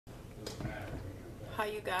Hi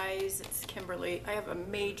you guys, it's Kimberly. I have a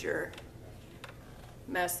major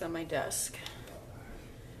mess on my desk.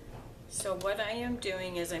 So what I am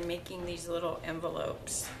doing is I'm making these little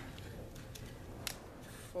envelopes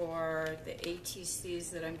for the ATCs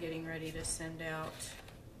that I'm getting ready to send out.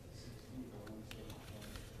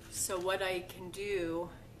 So what I can do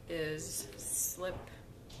is slip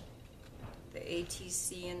the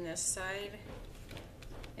ATC in this side,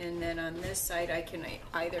 and then on this side I can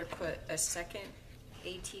either put a second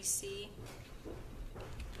ATC.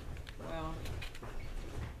 Well,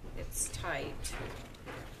 it's tight.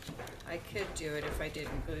 I could do it if I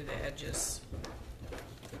didn't glue the edges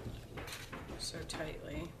so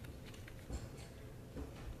tightly.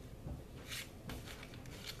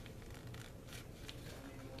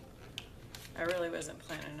 I really wasn't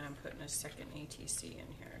planning on putting a second ATC in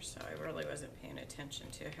here, so I really wasn't paying attention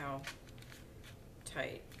to how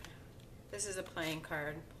tight. This is a playing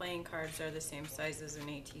card. Playing cards are the same size as an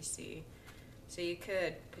ATC. So you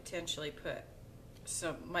could potentially put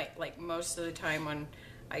some, like most of the time when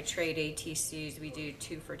I trade ATCs, we do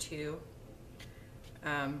 2 for 2.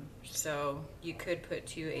 So you could put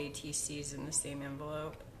 2 ATCs in the same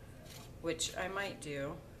envelope, which I might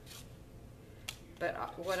do.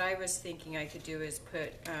 But what I was thinking I could do is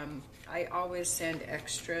put, I always send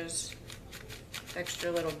extra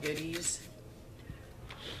little goodies.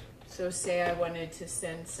 So say I wanted to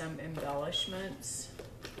send some embellishments.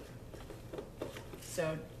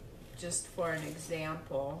 So just for an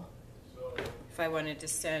example, if I wanted to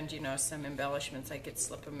send, some embellishments, I could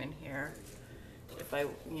slip them in here. If I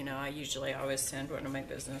usually always send one of my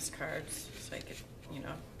business cards, so I could,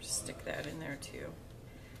 stick that in there too.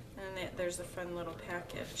 And there's a fun little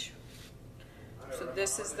package. So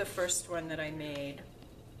this is the first one that I made.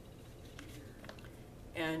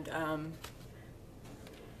 And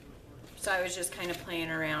so I was just kind of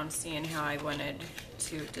playing around, seeing how I wanted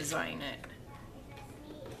to design it.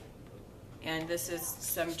 And this is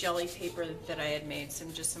some jelly paper that I had made,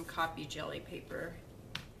 just some copy jelly paper.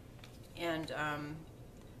 And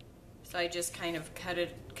so I just kind of cut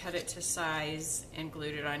it to size and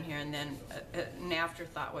glued it on here, and then an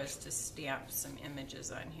afterthought was to stamp some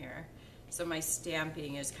images on here. So my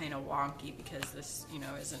stamping is kind of wonky because this,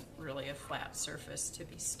 isn't really a flat surface to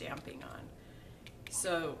be stamping on.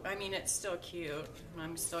 So, I mean, it's still cute.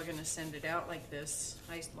 I'm still going to send it out like this.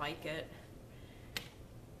 I like it.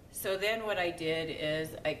 So then what I did is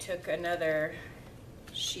I took another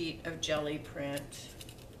sheet of jelly print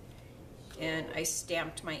and I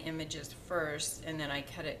stamped my images first, and then I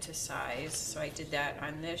cut it to size. So I did that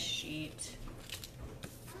on this sheet,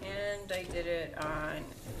 and I did it on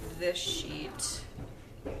this sheet,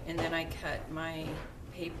 and then I cut my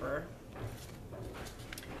paper.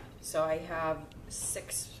 So I have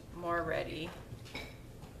 6 more ready,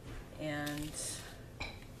 and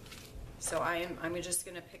so I'm just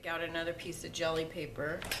going to pick out another piece of jelly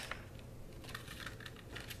paper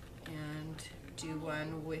and do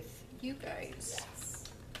one with you guys.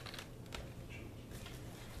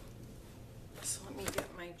 So let me get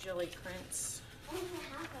my jelly prints.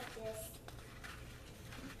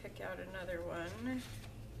 Pick out another one.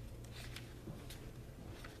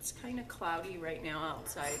 It's kind of cloudy right now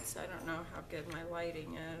outside, so I don't know how good my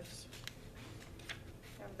lighting is.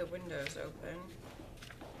 I have the windows open.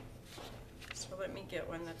 So let me get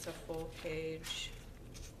one that's a full page.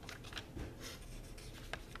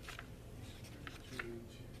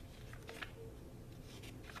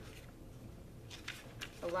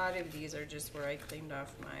 A lot of these are just where I cleaned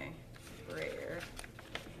off my brayer.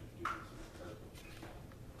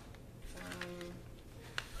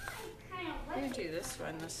 I'm going to do this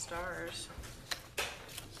one, the stars.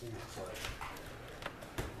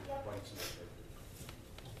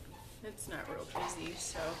 It's not real busy,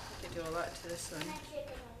 so I could do a lot to this one.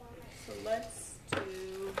 So let's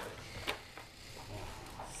do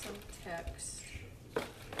some text.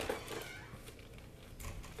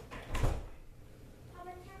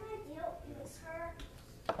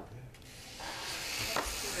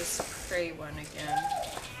 Let's do this pray one again.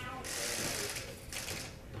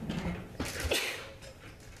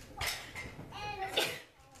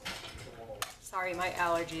 Sorry, my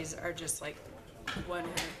allergies are just like 100%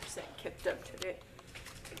 kicked up today.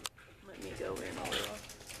 Let me go in a little.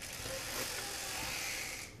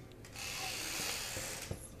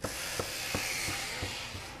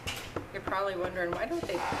 You're probably wondering, why don't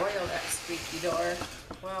they boil that squeaky door?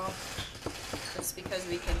 Well, it's because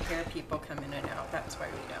we can hear people come in and out. That's why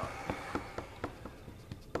we don't.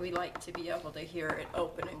 We like to be able to hear it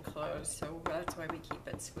open and close, so that's why we keep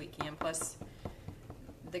it squeaky. And plus,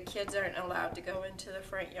 the kids aren't allowed to go into the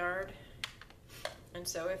front yard And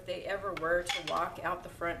so if they ever were to walk out the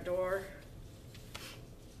front door,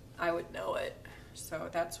 I would know it. So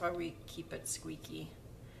that's why we keep it squeaky.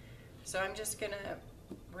 So I'm just gonna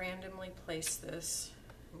randomly place this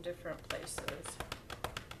in different places.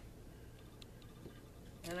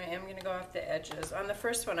 And I am gonna go off the edges. On the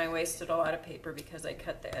first one I wasted a lot of paper because I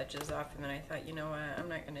cut the edges off, and then I thought, you know what, I'm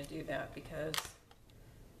not gonna do that because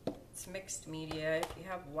it's mixed media. If you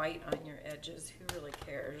have white on your edges, who really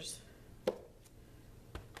cares?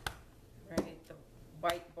 Right, the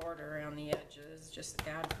white border around the edges just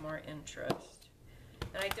adds more interest.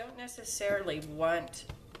 And I don't necessarily want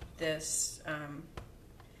this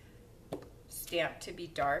stamp to be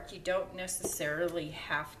dark. You don't necessarily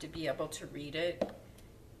have to be able to read it.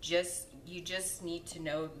 You just need to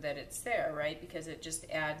know that it's there, right? Because it just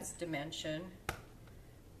adds dimension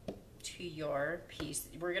to your piece.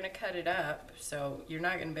 We're gonna cut it up, so you're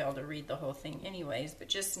not gonna be able to read the whole thing anyways, but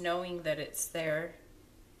just knowing that it's there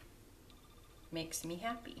makes me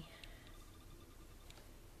happy.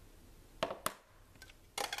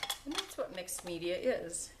 And that's what mixed media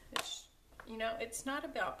is. It's, you know, it's not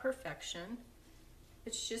about perfection.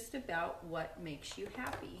 It's just about what makes you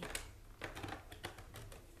happy.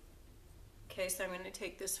 Okay, so I'm going to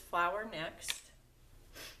take this flower next.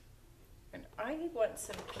 And I want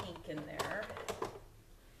some pink in there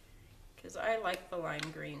because I like the lime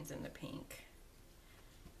greens in the pink.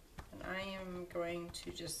 And I am going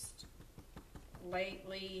to just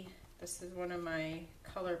lightly, this is one of my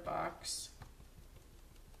color box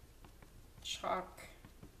chalk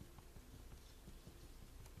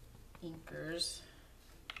inkers.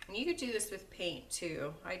 And you could do this with paint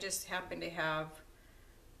too. I just happen to have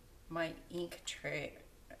my ink tray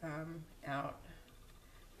out.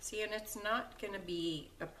 See, and it's not going to be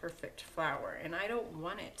a perfect flower, and I don't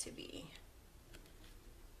want it to be.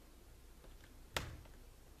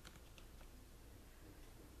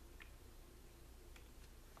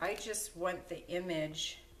 I just want the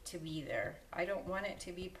image to be there. I don't want it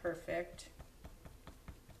to be perfect.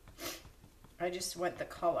 I just want the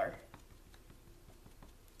color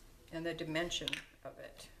and the dimension of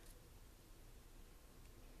it.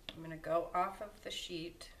 I'm going to go off of the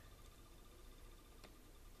sheet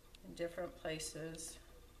in different places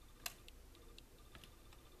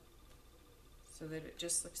so that it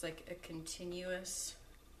just looks like a continuous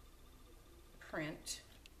print.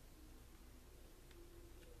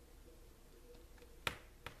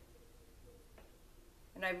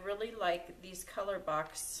 And I really like these color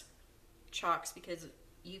box chalks because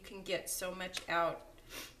you can get so much out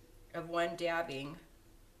of one dabbing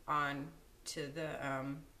on to the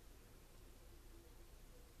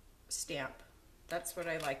stamp. That's what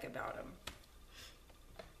I like about them.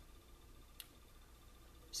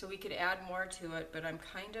 So we could add more to it, but I'm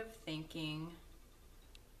kind of thinking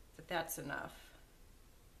that that's enough.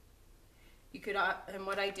 You could, and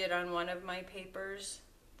what I did on one of my papers,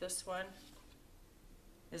 this one,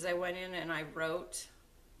 is I went in and I wrote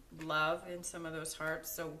love in some of those hearts.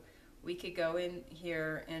 So we could go in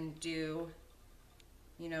here and do,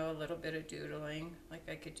 you know, a little bit of doodling. Like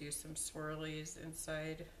I could do some swirlies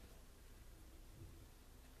inside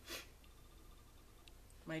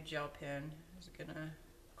my gel pen. Is gonna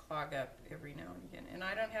clog up every now and again. And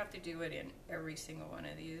I don't have to do it in every single one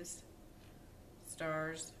of these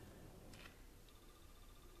stars.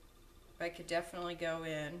 But I could definitely go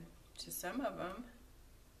in to some of them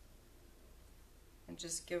and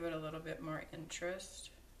just give it a little bit more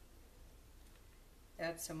interest.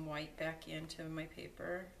 Add some white back into my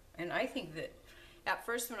paper. And I think that at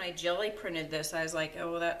first when I jelly printed this, I was like,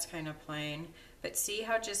 oh, well, that's kind of plain. But see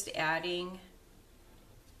how just adding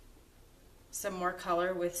some more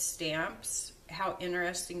color with stamps, how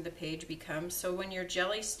interesting the page becomes. So when you're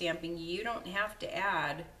jelly stamping, you don't have to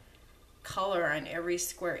add color on every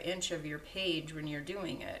square inch of your page when you're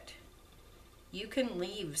doing it. You can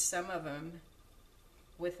leave some of them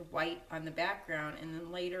with white on the background, and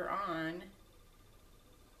then later on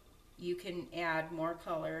you can add more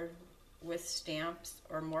color with stamps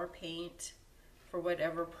or more paint for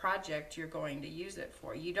whatever project you're going to use it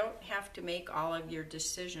for. You don't have to make all of your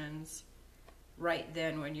decisions right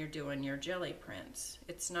then when you're doing your jelly prints.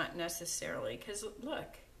 It's not necessarily, because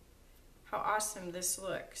look how awesome this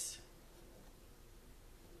looks.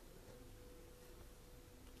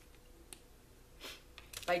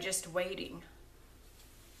 By just waiting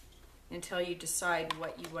until you decide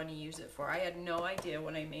what you want to use it for. I had no idea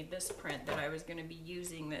when I made this print that I was going to be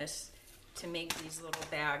using this to make these little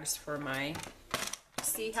bags for my,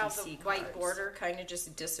 see how the white border kind of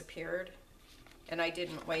just disappeared? And I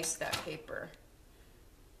didn't waste that paper.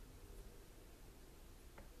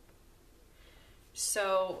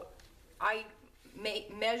 So I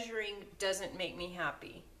measuring doesn't make me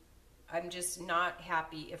happy. I'm just not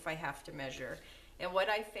happy if I have to measure. And what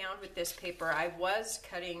I found with this paper, I was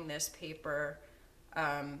cutting this paper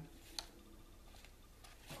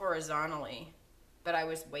horizontally, but I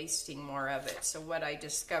was wasting more of it. So what I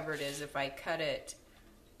discovered is if I cut it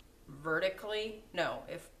vertically, no,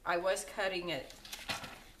 if I was cutting it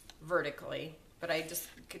vertically, but I just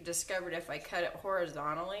discovered if I cut it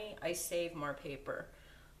horizontally, I save more paper.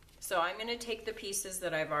 So I'm going to take the pieces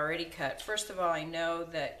that I've already cut. First of all, I know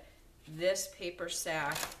that this paper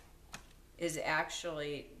sack is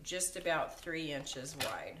actually just about 3 inches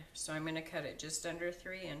wide. So I'm going to cut it just under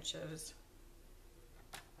 3 inches.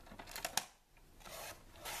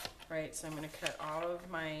 Right, so I'm going to cut all of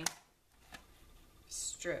my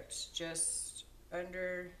strips just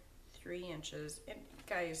under 3 inches. And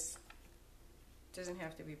guys, it doesn't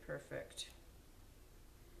have to be perfect.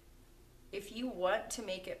 If you want to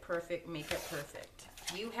make it perfect, make it perfect.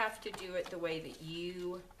 You have to do it the way that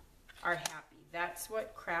you are happy. That's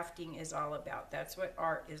what crafting is all about. That's what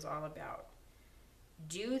art is all about.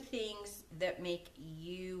 Do things that make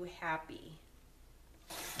you happy.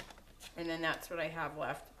 And then that's what I have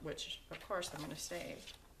left, which of course I'm going to save.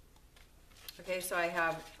 Okay, so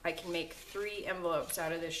I can make 3 envelopes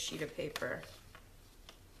out of this sheet of paper.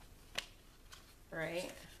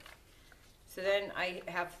 Right? So then I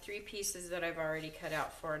have 3 pieces that I've already cut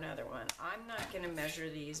out for another one. I'm not going to measure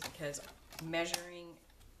these because measuring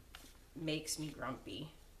makes me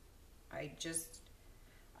grumpy. I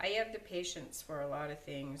have the patience for a lot of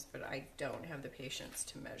things, but I don't have the patience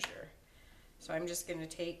to measure. So I'm just going to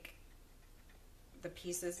take the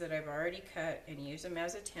pieces that I've already cut and use them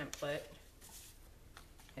as a template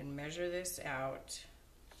and measure this out.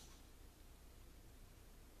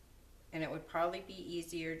 And it would probably be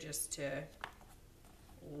easier just to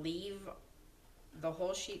leave the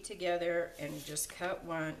whole sheet together and just cut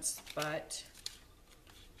once, but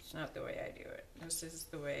it's not the way I do it. This is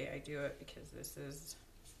the way I do it because this is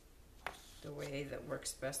the way that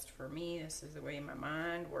works best for me. This is the way my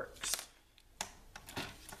mind works.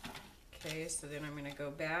 Okay, so then I'm going to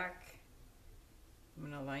go back. I'm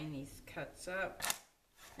going to line these cuts up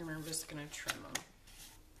and I'm just going to trim them.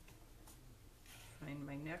 Find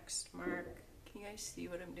my next mark. Can you guys see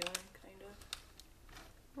what I'm doing, kind of?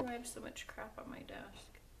 Oh, I have so much crap on my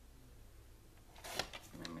desk.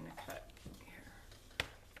 And I'm going to cut here.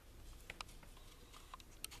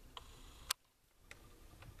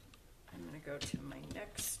 I'm going to go to my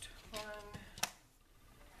next one.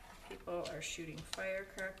 People are shooting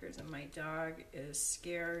firecrackers and my dog is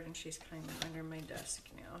scared and she's climbing under my desk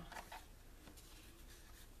now.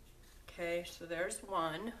 Okay, so there's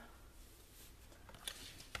one.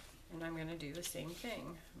 And I'm going to do the same thing.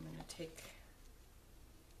 I'm going to take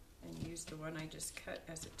and use the one I just cut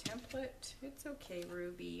as a template. It's okay,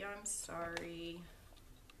 Ruby. I'm sorry.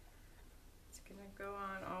 It's going to go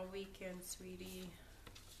on all weekend, sweetie.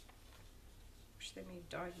 Wish they made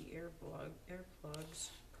doggy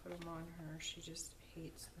earplugs. Put them on her. She just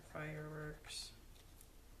hates the fireworks.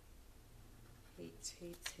 Hates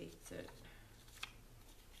it.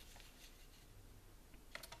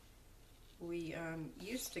 We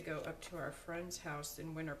used to go up to our friend's house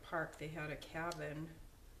in Winter Park. They had a cabin,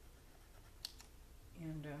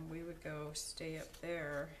 and we would go stay up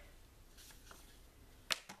there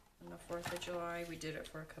on the 4th of July. We did it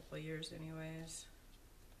for a couple of years anyways.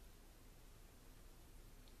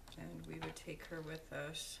 And we would take her with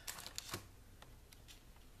us.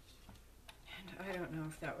 And I don't know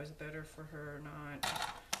if that was better for her or not,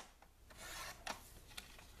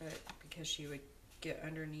 but because she would get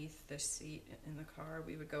underneath the seat in the car,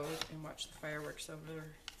 we would go and watch the fireworks over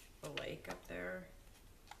the lake up there.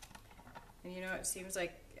 And you know, it seems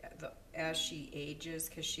like as she ages,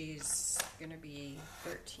 because she's going to be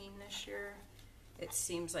 13 this year, it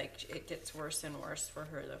seems like it gets worse and worse for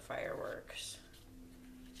her, the fireworks.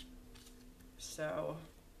 So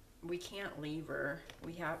we can't leave her.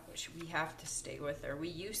 We have to stay with her. We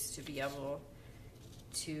used to be able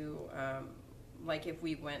to, like if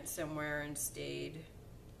we went somewhere and stayed,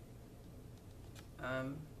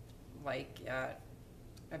 like at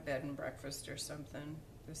a bed and breakfast or something.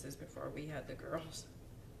 This is before we had the girls.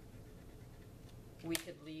 We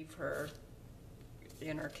could leave her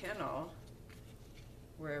in her kennel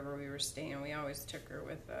wherever we were staying. We always took her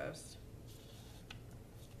with us.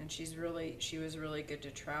 And she was really good to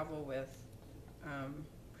travel with,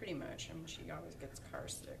 pretty much. I mean, she always gets car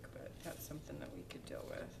sick, but that's something that we could deal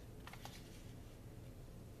with.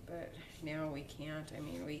 But now we can't. I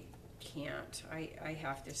mean, we can't. I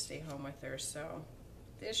have to stay home with her. So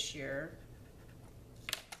this year,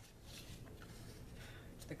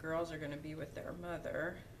 the girls are going to be with their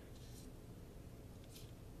mother.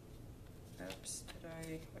 Oops,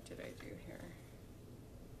 what did I do here?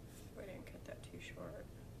 Oh, I didn't cut that too short.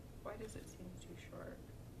 Why does it seem too short?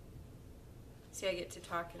 See, I get to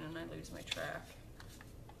talking and I lose my track.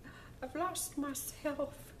 I've lost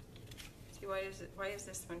myself. See, why is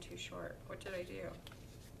this one too short? What did I do?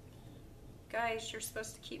 Guys, you're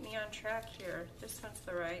supposed to keep me on track here. This one's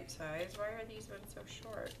the right size. Why are these ones so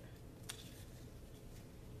short?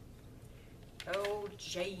 Oh,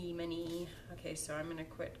 Jiminy. Okay, so I'm gonna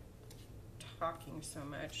quit talking so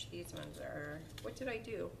much. These ones are, what did I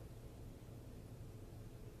do?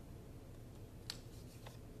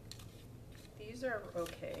 These are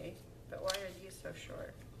okay, but why are these so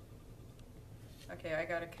short? Okay, I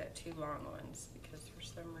gotta cut 2 long ones because for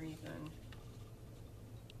some reason,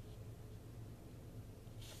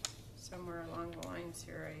 somewhere along the lines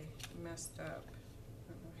here I messed up.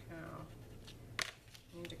 I don't know how.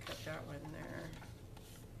 I need to cut that one there.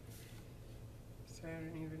 So I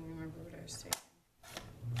don't even remember what I was saying.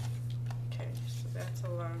 Okay, so that's a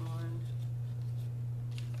long one.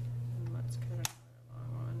 And let's cut another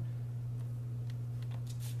long one.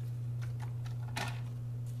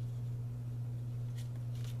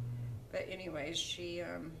 But anyways, the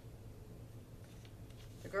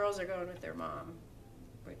girls are going with their mom,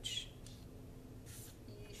 which,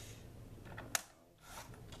 I don't know.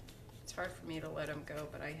 It's hard for me to let them go,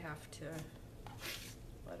 but I have to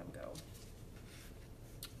let them go.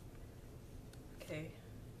 Okay,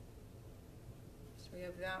 so we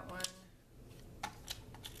have that one.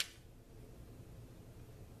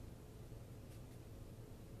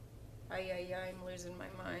 I'm losing my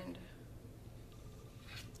mind.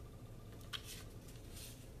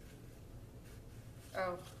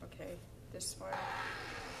 Oh, okay, this one.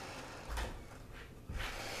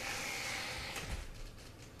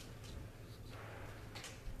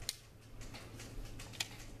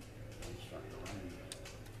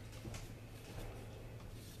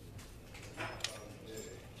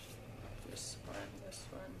 This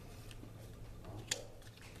one,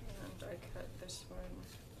 and I cut this one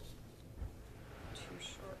too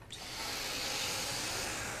short.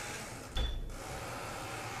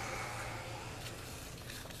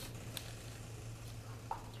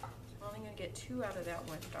 I'm only going to get 2 out of that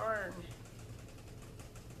one. Darn.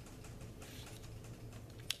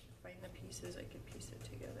 Find the pieces, I could piece it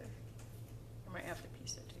together. I might have to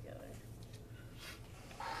piece it together.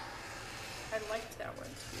 I liked that one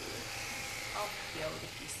too. I'll be able to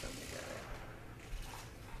piece them together.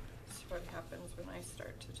 That's what happens when I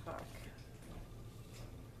start to talk.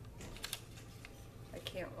 I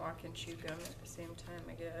can't walk and chew gum at the same time,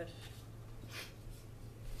 I guess.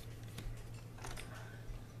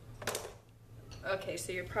 Okay,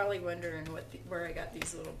 so you're probably wondering where I got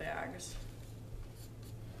these little bags.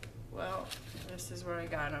 Well, this is where I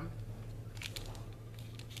got them.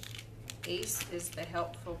 Ace is the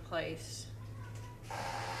helpful place.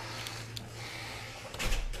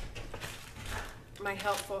 My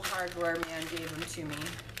helpful hardware man gave them to me.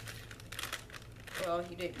 Well,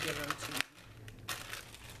 he didn't give them to me.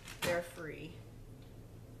 They're free.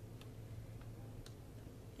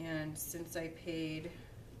 And since I paid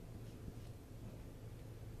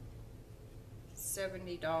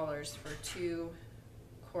 $70 for 2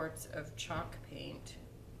 quarts of chalk paint,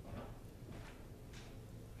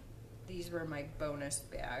 these were my bonus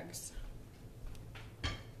bags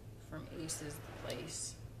from Ace's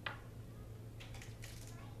Place.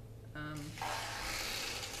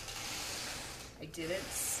 I didn't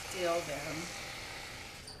steal them.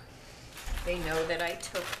 They know that I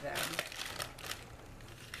took them.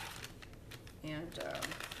 And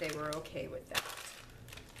they were okay with that.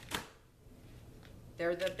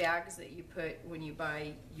 They're the bags that you put when you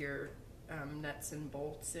buy your nuts and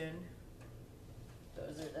bolts in.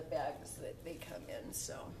 Those are the bags that they come in,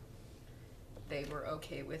 so they were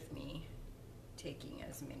okay with me taking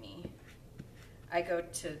as many. I go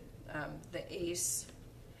to the Ace.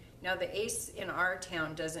 Now the Ace in our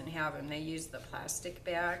town doesn't have them. They use the plastic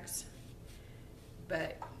bags.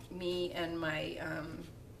 But me and my,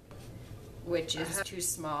 which is too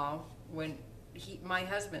small, when my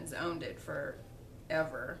husband's owned it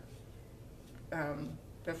forever.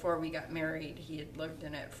 Before we got married, he had lived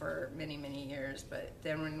in it for many, many years. But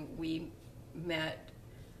then when we met,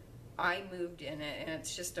 I moved in it, and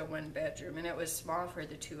it's just a 1-bedroom, and it was small for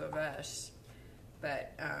the 2 of us.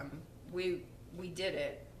 But we did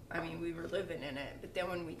it. I mean, we were living in it. But then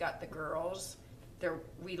when we got the girls,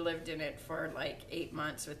 we lived in it for like 8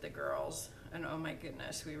 months with the girls. And oh my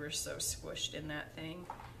goodness, we were so squished in that thing.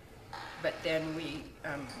 But then we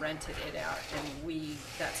rented it out, and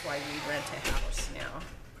that's why we rent a house now.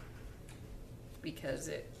 because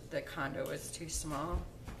the condo was too small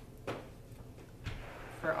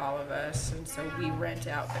for all of us, and so we rent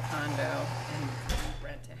out the condo and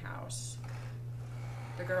rent a house.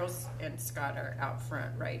 The girls and Scott are out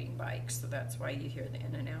front riding bikes, so that's why you hear the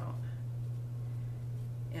in and out.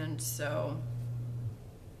 And so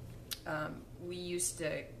we used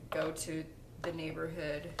to go to the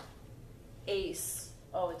neighborhood Ace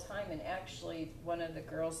all the time, and actually one of the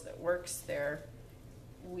girls that works there,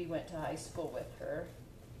 we went to high school with her.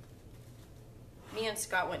 Me and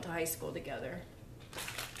Scott went to high school together,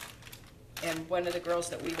 and one of the girls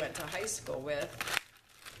that we went to high school with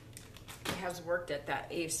has worked at that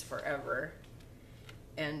Ace forever.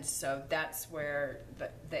 And so that's where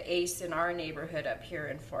the Ace in our neighborhood up here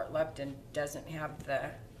in Fort Lupton doesn't have the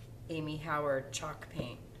Amy Howard chalk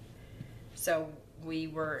paint. So we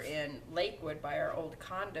were in Lakewood by our old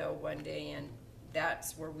condo one day, and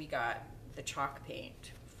that's where we got the chalk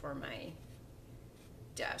paint for my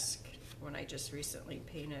desk when I just recently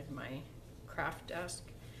painted my craft desk.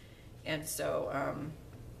 And so,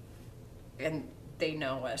 and they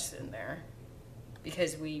know us in there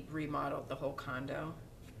because we remodeled the whole condo,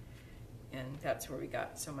 and that's where we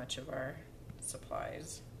got so much of our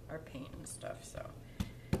supplies, our paint and stuff. So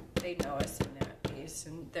they know us in that case,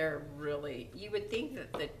 and they're really, you would think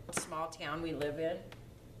that the small town we live in,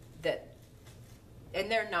 that,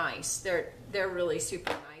 and they're nice, they're really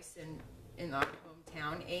super nice in our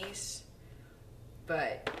hometown Ace,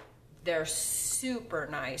 but they're super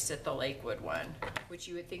nice at the Lakewood one, which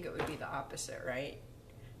you would think it would be the opposite, right?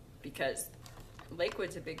 Because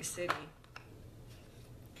Lakewood's a big city.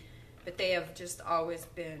 But they have just always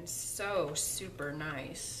been so super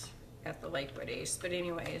nice at the Lakewood Ace. But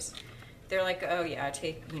anyways, they're like, oh yeah,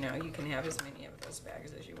 take, you know, you can have as many of those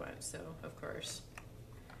bags as you want. So, of course,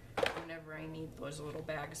 whenever I need those little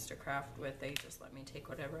bags to craft with, they just let me take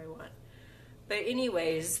whatever I want. But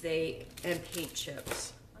anyways, and paint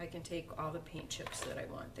chips. I can take all the paint chips that I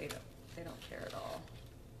want. They don't care at all.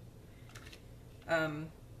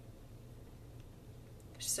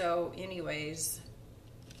 So anyways,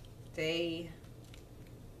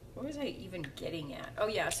 what was I even getting at? Oh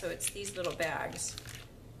yeah, so it's these little bags.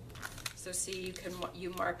 So see, you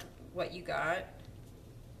mark what you got,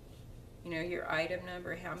 you know, your item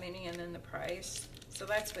number, how many, and then the price. So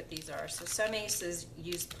that's what these are. So some Aces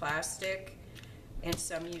use plastic and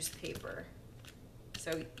some use paper.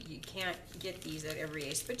 So you can't get these at every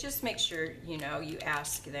Ace, but just make sure, you know, you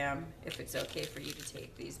ask them if it's okay for you to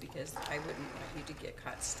take these, because I wouldn't want you to get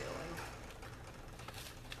caught stealing.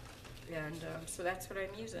 And so that's what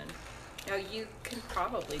I'm using. Now you can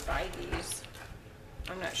probably buy these.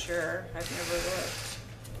 I'm not sure, I've never looked.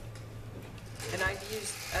 And I've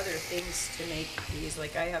used other things to make these.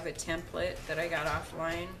 Like I have a template that I got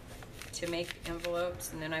offline to make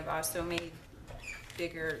envelopes, and then I've also made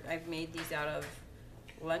I've made these out of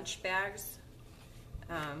lunch bags,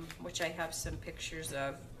 which I have some pictures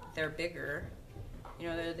of. They're bigger, you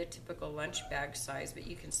know, they're the typical lunch bag size, but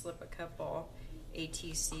you can slip a couple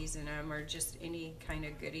ATCs in them, or just any kind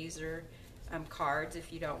of goodies, or cards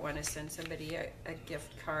if you don't want to send somebody a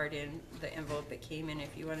gift card in the envelope it came in.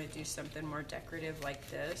 If you want to do something more decorative like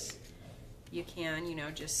this, you can, you know,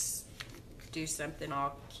 just do something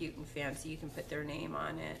all cute and fancy. You can put their name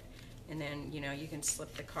on it, and then, you know, you can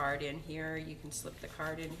slip the card in here, you can slip the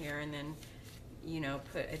card in here, and then, you know,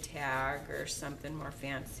 put a tag or something more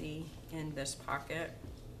fancy in this pocket.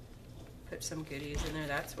 Put some goodies in there.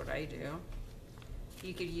 That's what I do.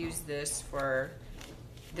 You could use this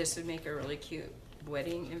this would make a really cute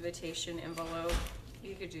wedding invitation envelope.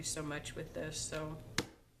 You could do so much with this. So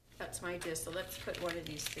that's my idea. So let's put one of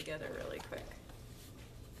these together really quick.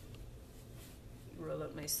 Roll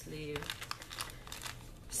up my sleeve.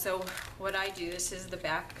 So what I do, this is the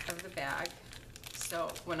back of the bag. So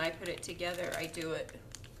when I put it together,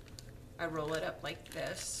 I roll it up like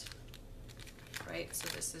this, right? So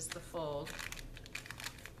this is the fold,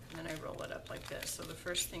 and then I roll it up like this. So the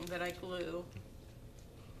first thing that I glue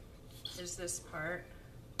is this part.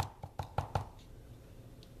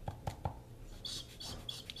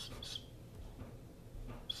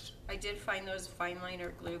 I did find those fine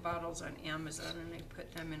liner glue bottles on Amazon, and I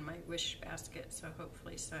put them in my wish basket, so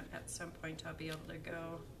hopefully at some point I'll be able to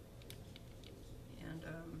go and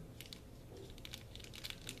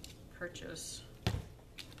purchase them.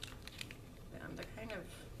 They're kind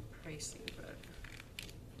of pricey, but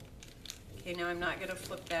okay, now I'm not going to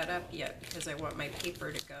flip that up yet because I want my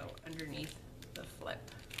paper to go underneath the flip.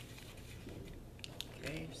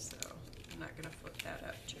 Okay, so I'm not going to flip that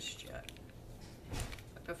up just yet.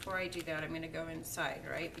 Before I do that, I'm going to go inside,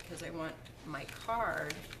 right? Because I want my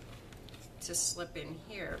card to slip in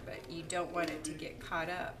here, but you don't want it to get caught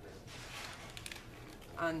up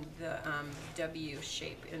on the W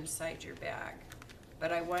shape inside your bag.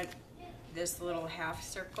 But I want this little half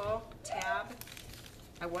circle tab,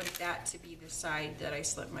 I want that to be the side that I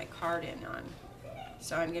slip my card in on.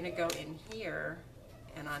 So I'm gonna go in here,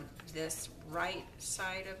 and on this right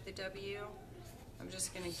side of the W, I'm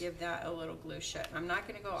just gonna give that a little glue shut. I'm not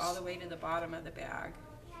gonna go all the way to the bottom of the bag.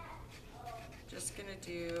 Just gonna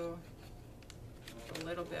do a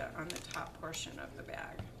little bit on the top portion of the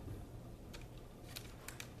bag.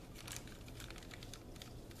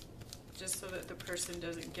 Just so that the person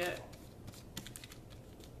doesn't get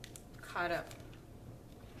caught up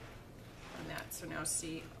on that. So now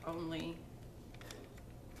see, only,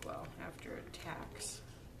 well, after it tacks.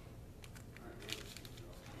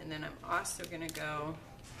 And then I'm also gonna go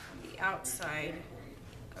on the outside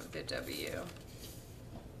of the W.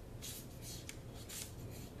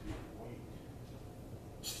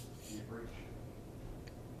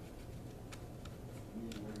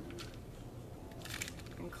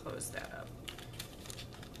 And close that up.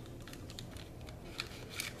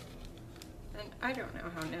 And I don't know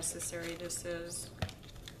how necessary this is,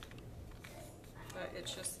 but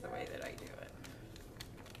it's just the way that I do it.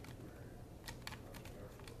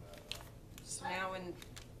 So now when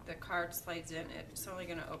the card slides in, it's only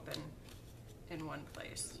going to open in one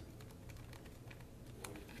place.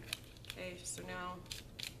 Okay, so now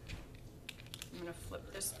I'm going to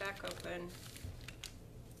flip this back open,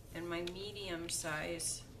 and my medium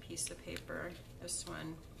size piece of paper, this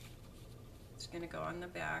one, is going to go on the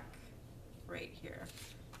back right here.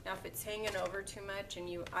 Now if it's hanging over too much, and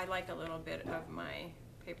I like a little bit of my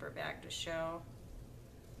paper bag to show,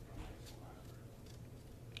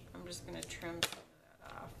 I'm just going to trim some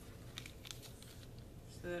of that off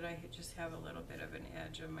so that I just have a little bit of an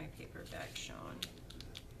edge of my paper bag showing.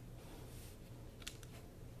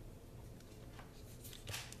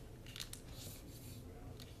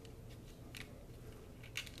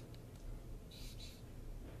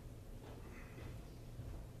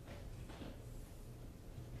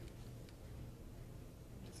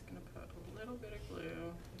 I'm just going to put a little bit of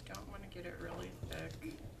glue. I don't want to get it really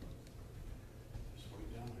thick.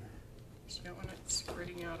 You don't want it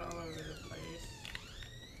squirting out all over the place.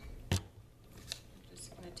 I'm just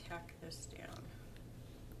going to tack this down.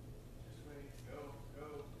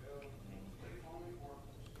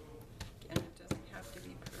 And it doesn't have to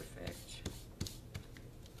be perfect.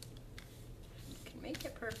 You can make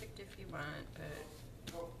it perfect if you want,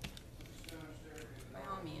 but by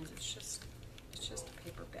all means, it's just a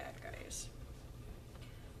paper bag, guys.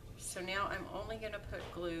 So now I'm only going to put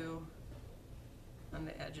glue on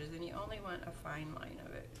the edges, and you only want a fine line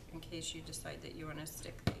of it in case you decide that you want to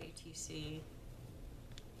stick the ATC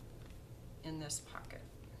in this pocket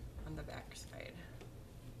on the back side.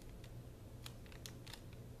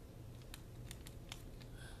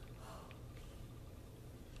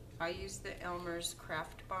 I use the Elmer's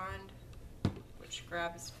Craft Bond, which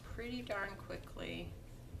grabs pretty darn quickly.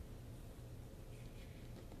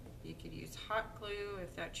 You could use hot glue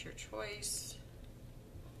if that's your choice.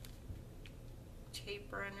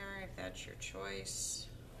 Tape runner if that's your choice.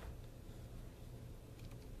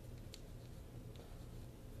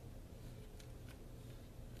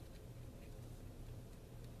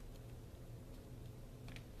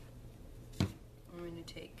 I'm going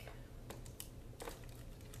to take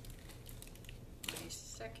my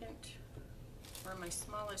second, or my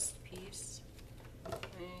smallest piece. I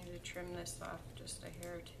need to trim this off just a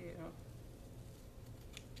hair too.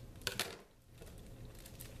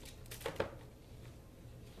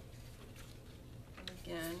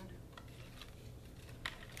 Again,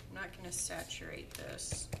 I'm not going to saturate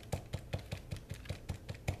this.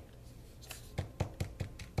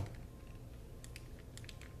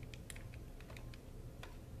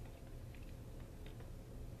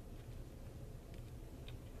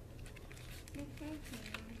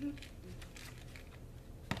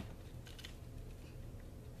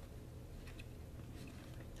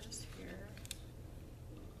 Put this here.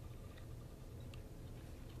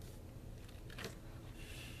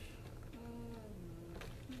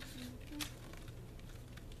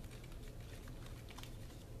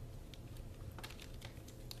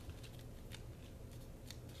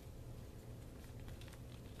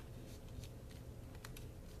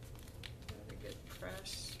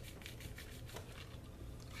 Press.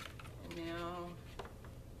 And now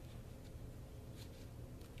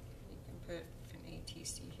you can put an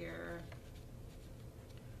ATC here.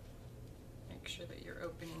 Make sure that your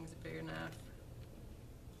opening is big enough.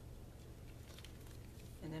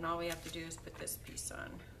 And then all we have to do is put this piece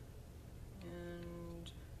on.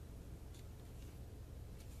 And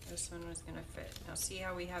This one was gonna fit. Now see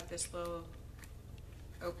how we have this little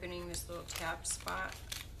opening, this little tab spot?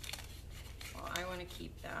 Well, I want to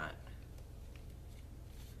keep that.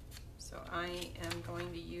 So I am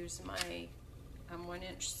going to use my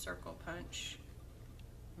 1-inch circle punch.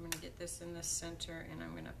 I'm going to get this in the center and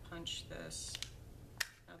I'm going to punch this.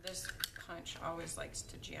 Now this punch always likes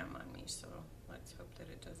to jam on me, so let's hope that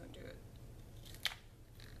it doesn't do it.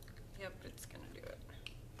 Yep, it's going to do it.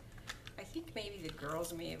 I think maybe the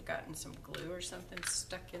girls may have gotten some glue or something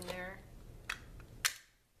stuck in there.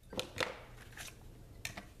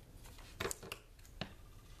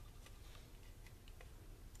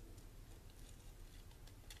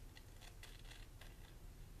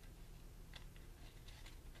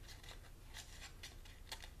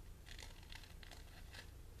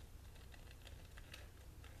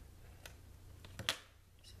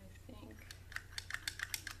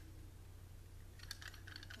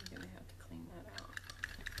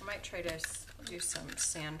 I might try to do some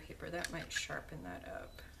sandpaper. That might sharpen that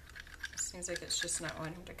up. It seems like it's just not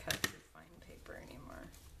wanting to cut through fine paper anymore.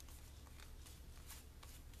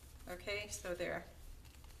 Okay, so there.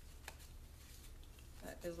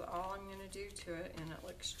 That is all I'm going to do to it, and it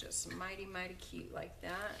looks just mighty, mighty cute like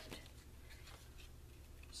that.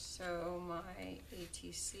 So my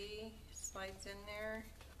ATC slides in there.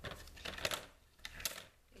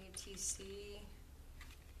 ATC.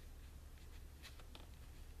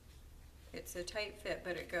 It's a tight fit,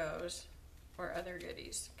 but it goes, or other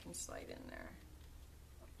goodies can slide in there.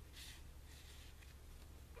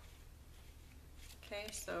 Okay,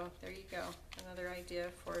 so there you go. Another idea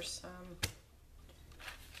for some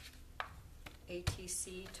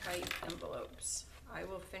ATC type envelopes. I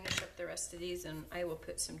will finish up the rest of these and I will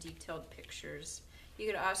put some detailed pictures. You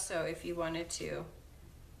could also, if you wanted to,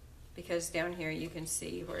 because down here you can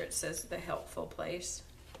see where it says the helpful place.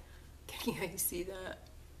 Can you guys see that?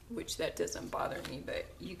 Which that doesn't bother me, but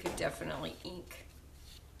you could definitely ink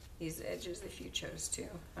these edges if you chose to.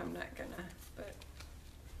 I'm not gonna, but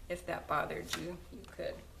if that bothered you, you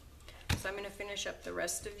could. So I'm gonna finish up the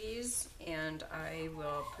rest of these and I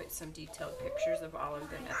will put some detailed pictures of all of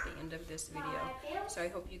them at the end of this video. So I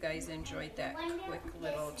hope you guys enjoyed that quick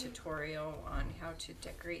little tutorial on how to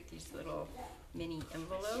decorate these little mini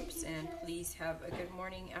envelopes, and please have a good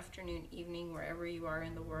morning, afternoon, evening, wherever you are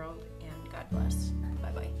in the world, and God bless.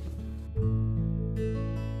 Bye-bye.